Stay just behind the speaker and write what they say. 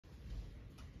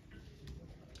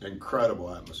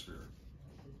Incredible atmosphere,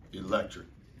 electric.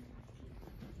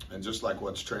 And just like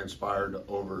what's transpired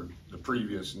over the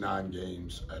previous 9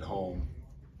 games at home,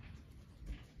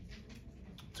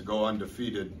 to go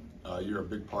undefeated, you're a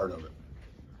big part of it.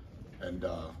 And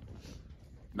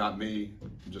not me,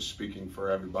 I'm just speaking for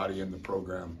everybody in the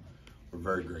program. We're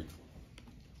very grateful.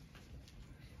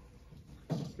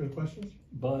 Good questions?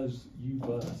 Buzz, you've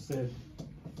said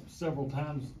several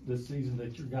times this season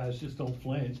that your guys just don't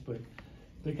flinch, but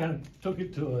they kind of took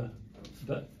it to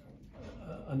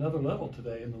another level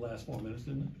today in the last 4 minutes,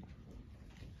 didn't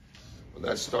it? Well,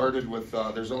 that started with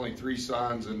there's only 3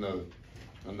 signs in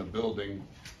the building.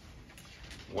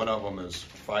 One of them is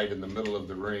 "Fight in the Middle of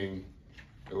the Ring."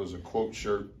 It was a quote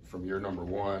shirt from year number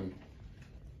 1.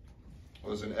 It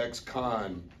was an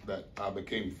ex-con that I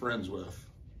became friends with,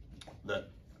 that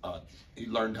he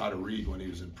learned how to read when he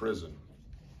was in prison.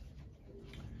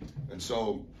 And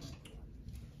so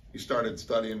he started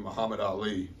studying Muhammad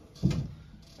Ali.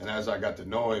 And as I got to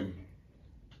know him,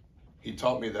 he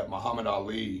taught me that Muhammad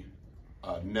Ali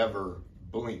never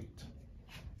blinked.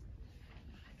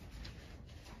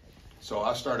 So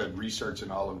I started researching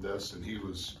all of this, and he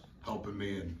was helping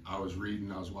me, and I was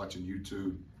reading, I was watching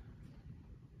YouTube,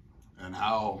 and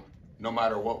how no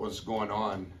matter what was going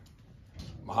on,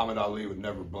 Muhammad Ali would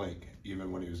never blink,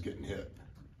 even when he was getting hit,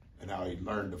 and how he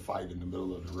learned to fight in the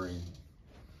middle of the ring.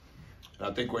 And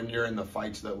I think when you're in the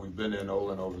fights that we've been in,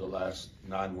 Olin, over the last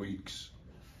 9 weeks,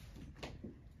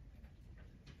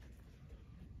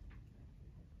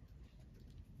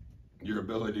 your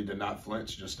ability to not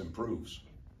flinch just improves.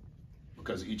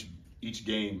 Because each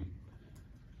game,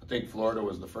 I think Florida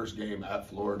was the first game at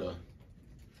Florida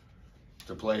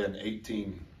to play in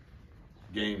 18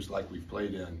 games like we've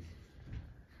played in.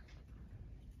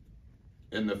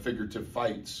 In the figurative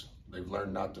fights, they've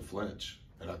learned not to flinch.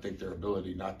 And I think their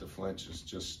ability not to flinch is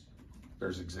just,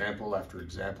 there's example after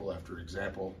example after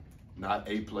example. Not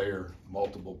a player,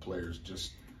 multiple players,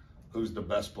 just who's the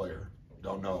best player?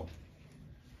 Don't know.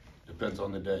 Depends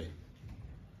on the day.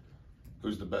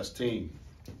 Who's the best team?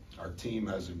 Our team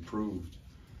has improved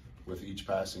with each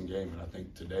passing game, and I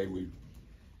think today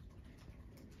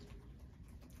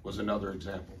was another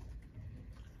example.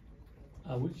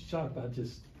 Would you talk about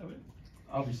just, I mean,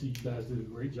 obviously you guys did a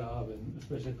great job, and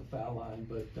especially at the foul line,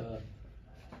 but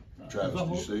Travis, did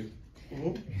you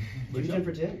see? But 10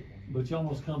 for 10. But you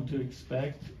almost come to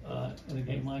expect in a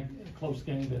game like a close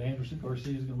game that Anderson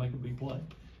Garcia is going to make a big play.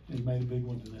 And he made a big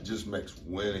one today. It just makes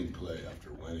winning play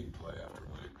after winning play after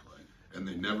winning play. And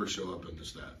they never show up in the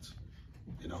stats,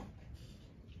 you know?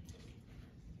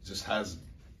 Just has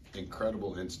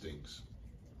incredible instincts.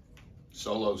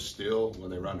 Solo steal when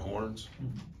they run horns.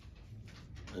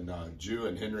 Mm-hmm. And Jew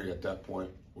and Henry at that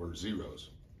point were zeros.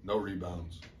 No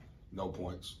rebounds, no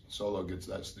points. Solo gets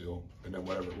that steal, and then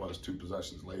whatever it was, 2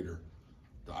 possessions later,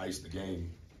 to ice the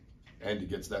game. Andy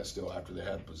gets that steal after they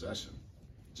had possession.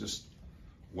 Just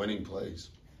winning plays.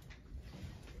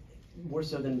 More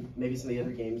so than maybe some of the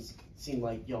other games, seemed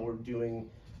like y'all were doing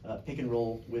pick and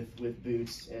roll with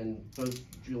Boots and both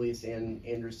Julius and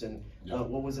Anderson. Yeah.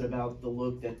 What was it about the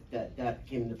look that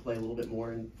came into play a little bit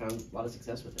more and found a lot of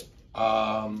success with it?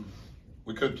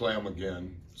 We could play them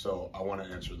again, so I want to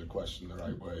answer the question the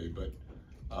right way, but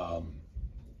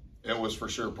it was for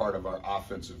sure part of our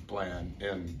offensive plan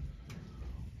in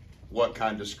what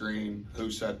kind of screen, who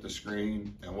set the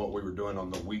screen, and what we were doing on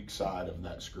the weak side of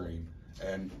that screen.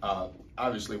 And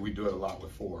obviously we do it a lot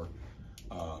with 4.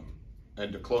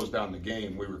 And to close down the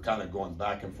game, we were kind of going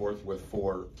back and forth with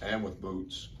 4 and with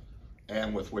Boots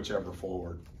and with whichever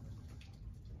forward.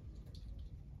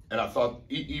 And I thought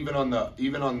even on the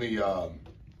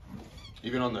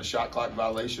shot clock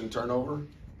violation turnover,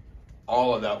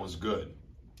 all of that was good.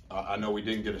 I know we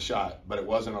didn't get a shot, but it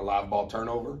wasn't a live ball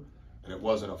turnover, and it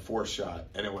wasn't a forced shot,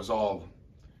 and it was all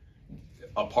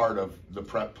a part of the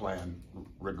prep plan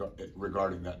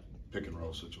regarding that pick and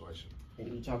roll situation.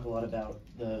 And you talk a lot about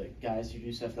the guys who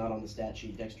do stuff not on the stat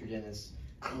sheet. Dexter Dennis,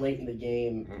 late in the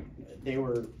game, they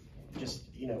were just,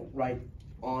 right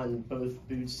on both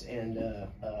Boots and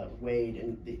Wade,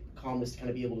 and the calmness to kind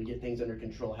of be able to get things under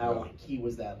control. How key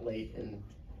was that late? And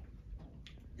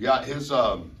yeah, his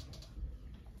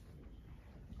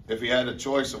if he had a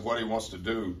choice of what he wants to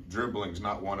do, dribbling's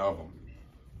not one of them.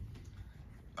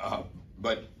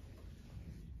 But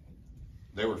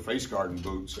they were face guarding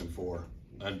Boots in 4.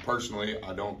 And personally,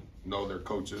 I don't know their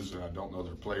coaches and I don't know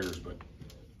their players, but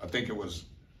I think it was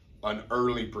an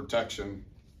early protection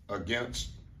against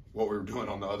what we were doing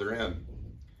on the other end.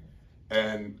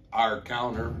 And our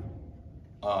counter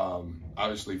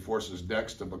obviously forces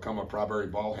Dex to become a primary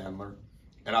ball handler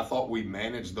And I thought we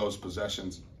managed those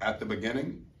possessions at the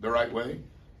beginning the right way.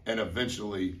 And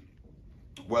eventually,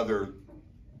 whether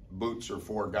Boots or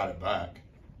Ford got it back,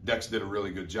 Dex did a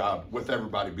really good job with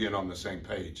everybody being on the same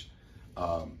page.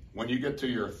 When you get to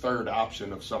your third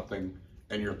option of something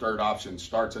and your third option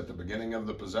starts at the beginning of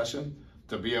the possession,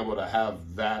 to be able to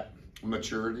have that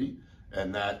maturity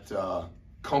and that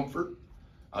comfort,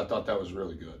 I thought that was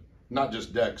really good. Not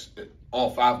just Dex, all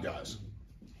 5 guys.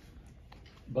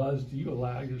 Buzz, do you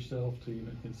allow yourself to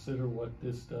even consider what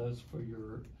this does for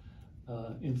your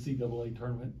NCAA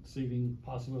tournament seeding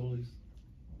possibilities?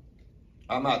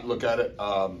 I might look at it.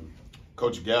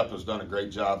 Coach Gepp has done a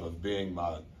great job of being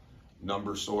my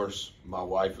number source. My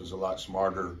wife is a lot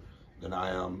smarter than I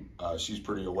am. She's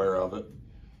pretty aware of it.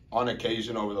 On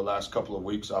occasion, over the last couple of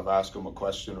weeks, I've asked him a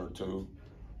question or two,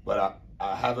 but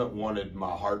I haven't wanted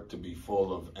my heart to be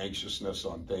full of anxiousness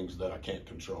on things that I can't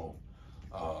control.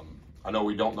 I know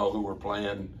we don't know who we're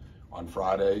playing on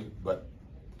Friday, but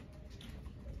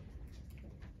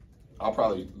I'll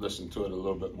probably listen to it a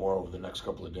little bit more over the next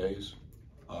couple of days.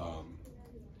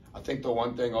 I think the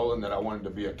one thing, Olin, that I wanted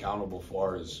to be accountable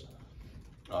for is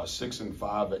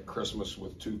 6-5 at Christmas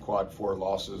with 2 quad 4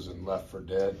 losses and left for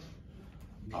dead.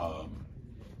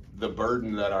 The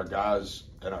burden that our guys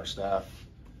and our staff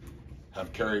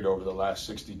have carried over the last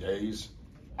 60 days,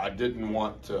 I didn't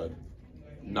want to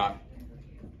not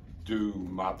do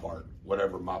my part,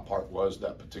 whatever my part was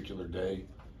that particular day.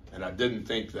 And I didn't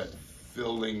think that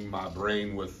filling my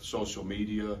brain with social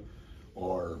media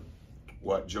or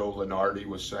what Joe Lenardi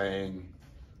was saying,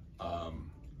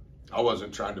 I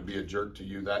wasn't trying to be a jerk to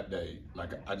you that day.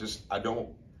 Like, I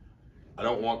don't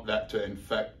want that to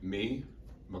infect me,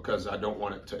 because I don't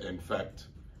want it to infect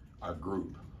our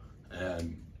group.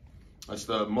 And that's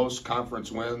the most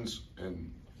conference wins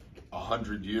in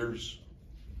 100 years.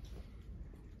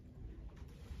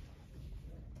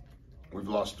 We've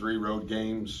lost 3 road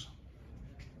games.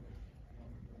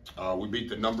 We beat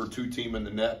the number 2 team in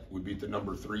the net. We beat the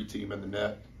number 3 team in the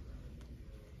net.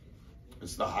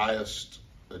 It's the highest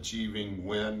achieving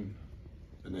win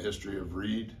in the history of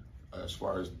Reed, as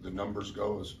far as the numbers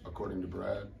go, according to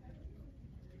Brad.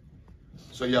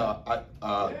 So yeah,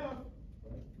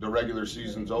 the regular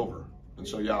season's over. And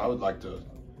so yeah, I would like to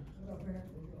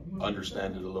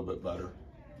understand it a little bit better.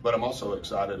 But I'm also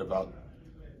excited about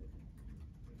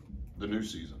the new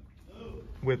season.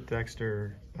 With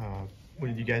Dexter,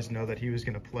 did you guys know that he was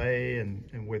going to play, and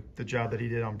with the job that he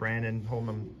did on Brandon, holding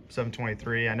him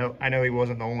 723? I know he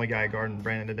wasn't the only guy guarding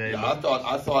Brandon today. Yeah,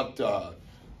 I thought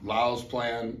Lyle's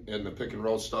plan and the pick and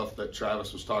roll stuff that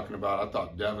Travis was talking about. I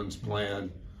thought Devin's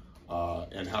plan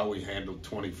and how we handled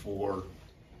 24,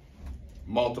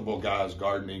 multiple guys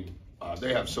guarding.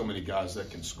 They have so many guys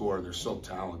that can score. They're so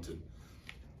talented.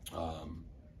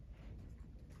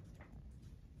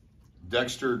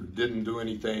 Dexter didn't do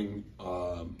anything.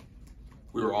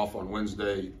 We were off on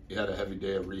Wednesday. He had a heavy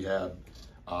day of rehab.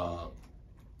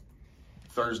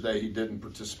 Thursday, he didn't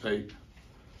participate.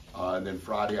 And then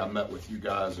Friday, I met with you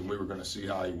guys, and we were going to see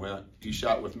how he went. He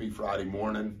shot with me Friday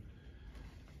morning.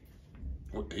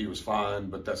 He was fine,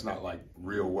 but that's not like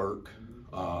real work.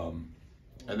 And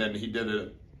then he did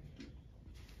a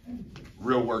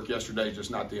real work yesterday,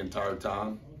 just not the entire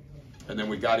time. And then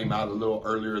we got him out a little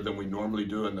earlier than we normally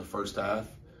do in the first half,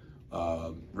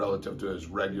 relative to his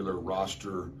regular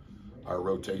roster, our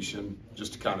rotation,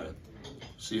 just to kind of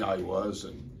see how he was.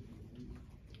 And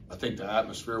I think the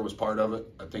atmosphere was part of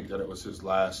it. I think that it was his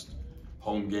last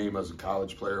home game as a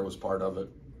college player was part of it.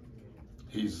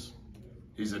 He's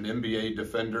an NBA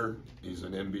defender. He's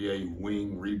an NBA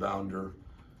wing rebounder.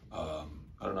 I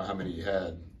don't know how many he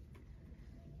had.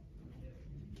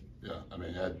 Yeah, I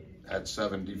mean, had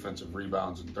 7 defensive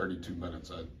rebounds in 32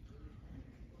 minutes.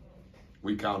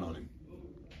 We count on him.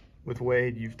 With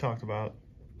Wade, you've talked about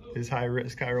his high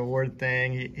risk, high reward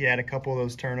thing. He had a couple of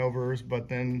those turnovers, but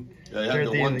then he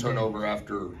had the one turnover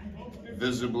after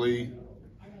visibly,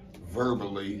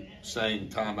 verbally saying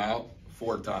timeout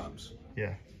 4 times.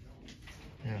 Yeah.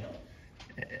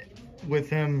 With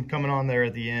him coming on there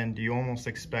at the end, do you almost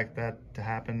expect that to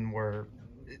happen where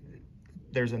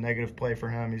there's a negative play for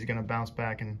him, he's going to bounce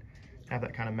back and have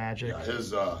that kind of magic?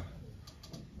 Yeah,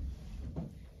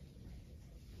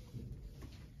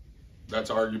 that's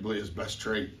arguably his best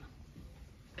trait.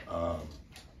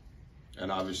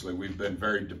 And obviously we've been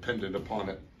very dependent upon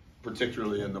it,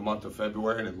 particularly in the month of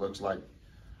February, and it looks like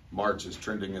March is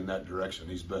trending in that direction.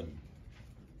 I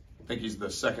think he's the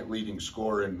 2nd leading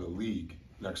scorer in the league,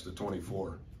 next to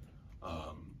 24,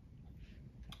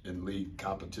 in league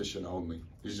competition only.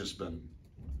 It's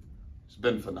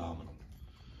been phenomenal.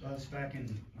 Buzz, back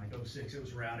in like '06, it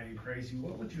was rowdy and crazy.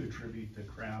 What would you attribute the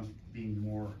crowd being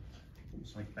more,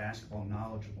 it's like basketball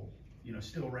knowledgeable? You know,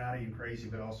 still rowdy and crazy,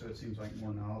 but also it seems like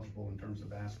more knowledgeable in terms of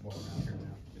basketball around here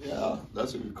now. Yeah,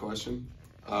 that's a good question.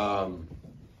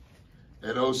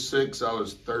 In '06, I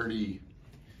was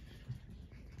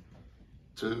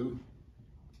 32,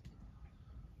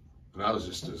 and I was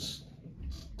just as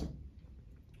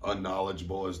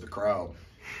unknowledgeable as the crowd.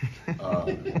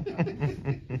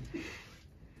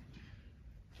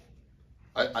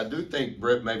 I do think,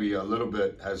 Britt, maybe a little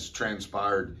bit has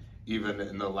transpired even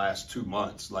in the last 2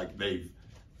 months. Like they've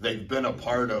been a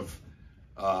part of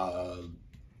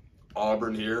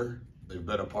Auburn here. They've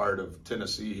been a part of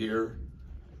Tennessee here.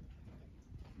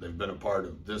 They've been a part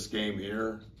of this game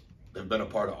here. They've been a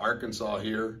part of Arkansas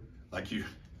here. Like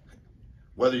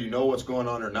whether you know what's going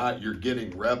on or not, you're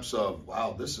getting reps of,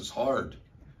 wow, this is hard.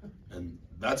 And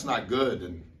that's not good.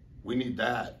 And we need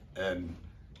that. And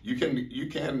you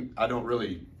can, I don't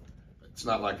really, it's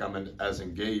not like I'm as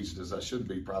engaged as I should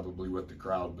be probably with the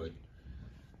crowd, but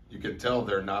you can tell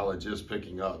their knowledge is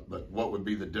picking up. But what would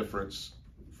be the difference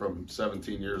from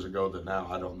 17 years ago to now?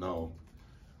 I don't know.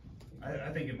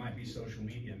 I think it might be social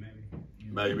media, maybe.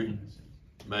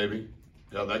 Maybe.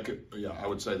 Yeah, that could, yeah, I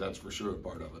would say that's for sure a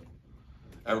part of it.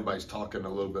 Everybody's talking a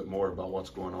little bit more about what's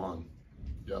going on.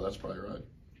 Yeah, that's probably right.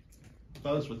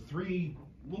 Buzz, with a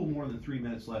little more than 3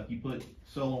 minutes left, you put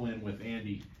Solo in with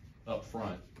Andy up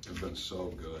front. It's been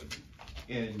so good.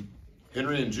 And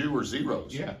Henry and Jew were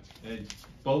zeros. yeah, and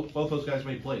both those guys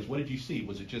made plays. What did you see?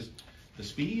 Was it just the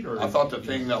speed, or? I thought the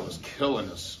thing that was killing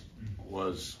us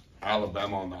was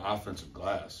Alabama on the offensive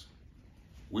glass.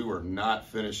 We were not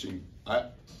finishing. I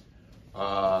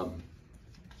don't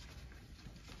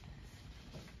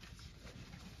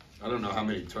know how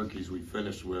many turkeys we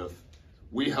finished with.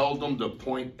 We held them to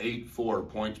 0.84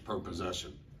 points per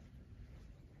possession.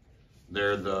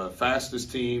 They're the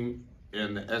fastest team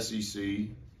in the SEC.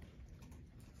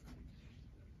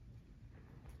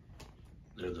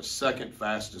 They're the second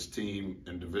fastest team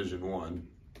in Division I.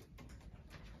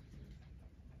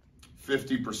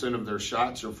 50% of their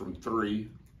shots are from three.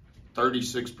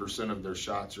 36% of their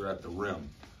shots are at the rim.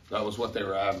 That was what they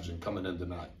were averaging coming in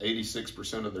tonight.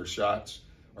 86% of their shots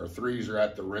or threes are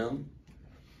at the rim,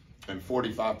 and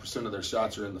 45% of their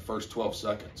shots are in the first 12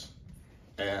 seconds.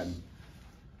 And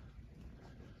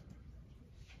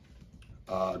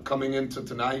coming into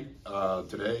tonight,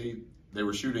 today, they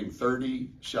were shooting 30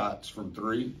 shots from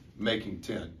three, making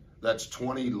 10. That's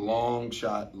 20 long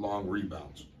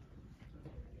rebounds.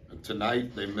 And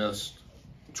tonight, they missed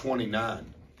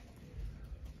 29.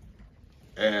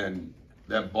 And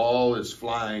that ball is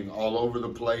flying all over the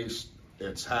place.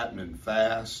 It's happening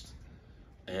fast.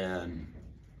 And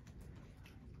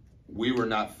we were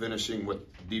not finishing with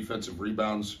defensive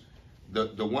rebounds.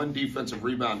 The one defensive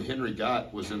rebound Henry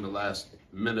got was in the last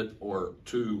minute or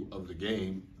two of the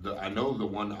game. I know the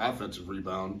one offensive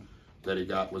rebound that he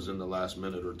got was in the last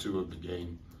minute or two of the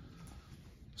game.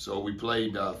 So we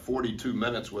played 42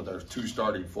 minutes with our two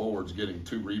starting forwards getting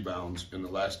 2 rebounds in the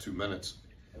last 2 minutes.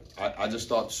 I just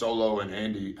thought Solo and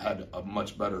Andy had a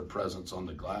much better presence on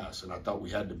the glass, and I thought we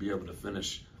had to be able to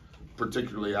finish,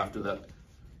 particularly after that.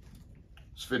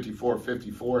 It's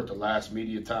 54-54 at the last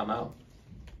media timeout.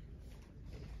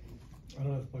 I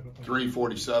don't have to plug up.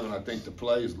 3:47, I think, the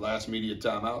play is last media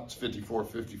timeout. It's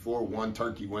 54-54. One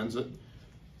turkey wins it.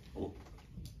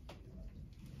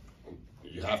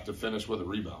 You have to finish with a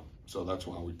rebound. So that's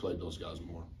why we played those guys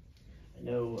more. I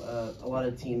know a lot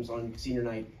of teams on senior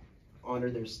night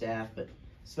honor their staff, but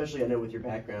especially I know with your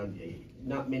background,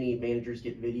 not many managers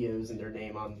get videos and their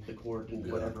name on the court and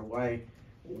whatever. Why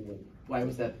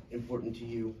was that important to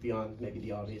you beyond maybe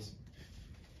the obvious?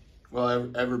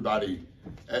 Well, everybody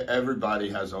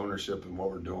has ownership in what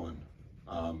we're doing.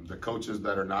 The coaches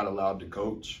that are not allowed to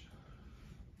coach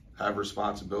have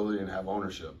responsibility and have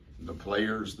ownership. The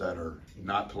players that are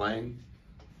not playing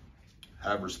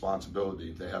have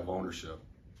responsibility. They have ownership.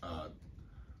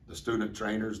 The student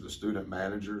trainers, the student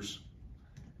managers.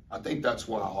 I think that's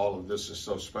why all of this is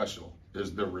so special,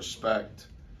 is the respect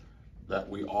that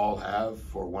we all have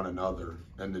for one another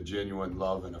and the genuine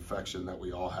love and affection that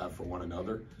we all have for one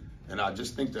another. And I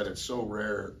just think that it's so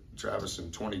rare, Travis,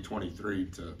 in 2023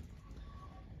 to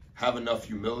have enough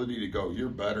humility to go, you're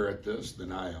better at this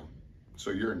than I am, so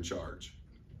you're in charge.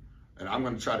 And I'm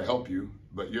going to try to help you,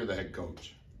 but you're the head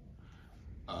coach.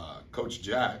 Coach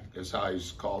Jack is how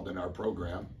he's called in our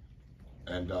program,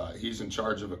 and he's in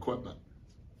charge of equipment.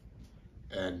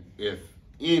 And if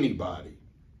anybody,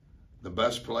 the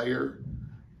best player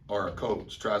or a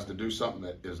coach, tries to do something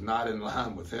that is not in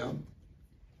line with him,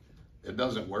 it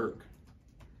doesn't work.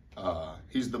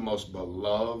 He's the most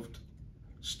beloved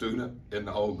student in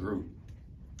the whole group.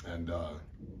 And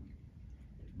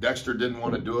Dexter didn't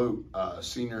want to do a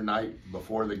senior night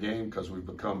before the game because we've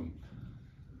become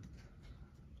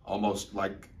almost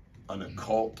like an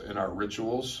occult in our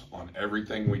rituals on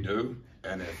everything we do.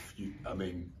 And I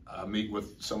meet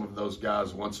with some of those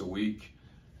guys once a week.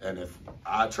 And if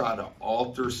I try to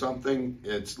alter something,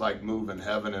 it's like moving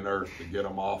heaven and earth to get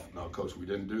them off. No, coach, we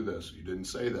didn't do this. You didn't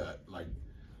say that. Like,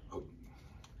 oh.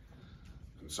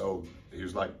 And so he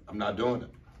was like, I'm not doing it.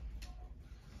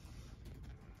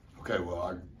 Okay,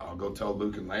 well, I'll go tell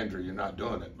Luke and Landry you're not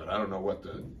doing it, but I don't know what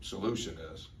the solution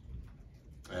is.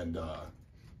 And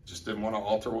just didn't want to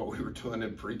alter what we were doing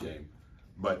in pregame.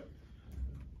 But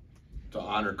to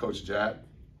honor Coach Jack,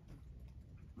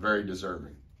 very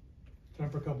deserving. Time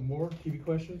for a couple more TV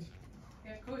questions.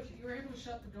 Yeah, Coach, you were able to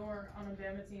shut the door on a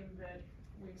Bama team that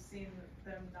we've seen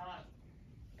them not,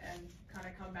 and kind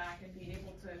of come back and be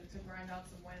able to grind out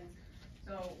some wins.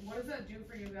 So what does that do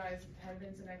for you guys heading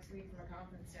into next week from a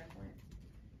confidence standpoint?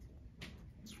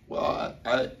 Well,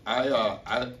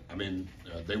 I mean,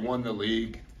 they won the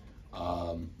league.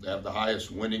 They have the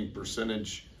highest winning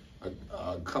percentage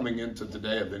coming into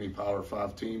today of any Power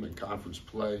 5 team in conference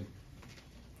play.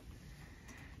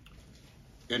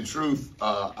 In truth,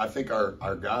 I think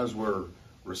our guys were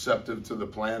receptive to the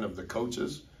plan of the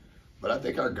coaches, but I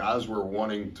think our guys were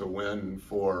wanting to win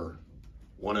for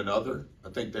one another. I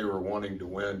think they were wanting to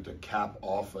win to cap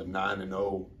off a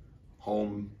 9-0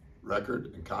 home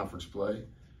record in conference play.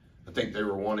 I think they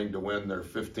were wanting to win their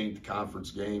 15th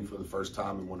conference game for the first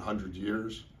time in 100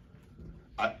 years.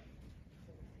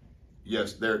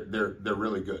 Yes, they're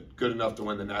really good. Good enough to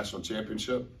win the national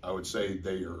championship. I would say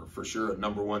they are for sure a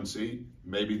number 1 seed,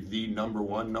 maybe the number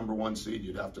one seed.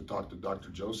 You'd have to talk to Dr.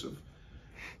 Joseph.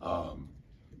 But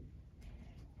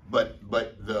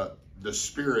the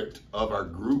spirit of our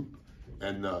group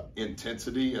and the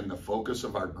intensity and the focus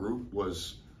of our group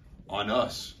was on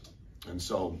us. And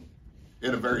so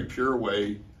in a very pure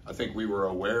way, I think we were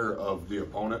aware of the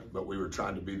opponent, but we were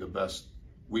trying to be the best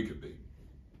we could be.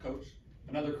 Coach,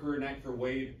 another career night for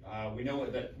Wade. We know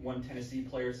what that one Tennessee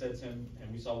player said to him,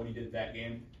 and we saw what he did that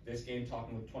game. This game,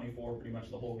 talking with 24 pretty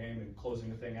much the whole game and closing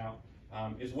the thing out.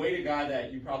 Is Wade a guy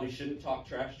that you probably shouldn't talk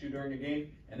trash to during a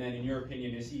game? And then in your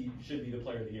opinion, should be the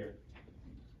player of the year?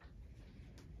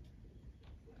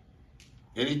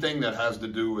 Anything that has to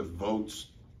do with votes,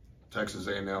 Texas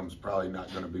A&M is probably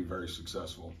not going to be very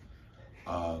successful.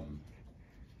 And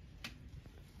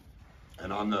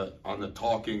on the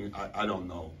talking, I don't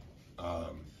know.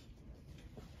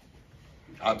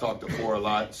 I talk to Four a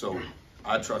lot, so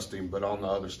I trust him, but on the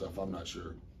other stuff, I'm not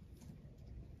sure.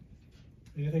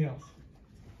 Anything else?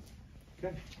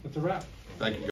 Okay, that's a wrap. Thank you.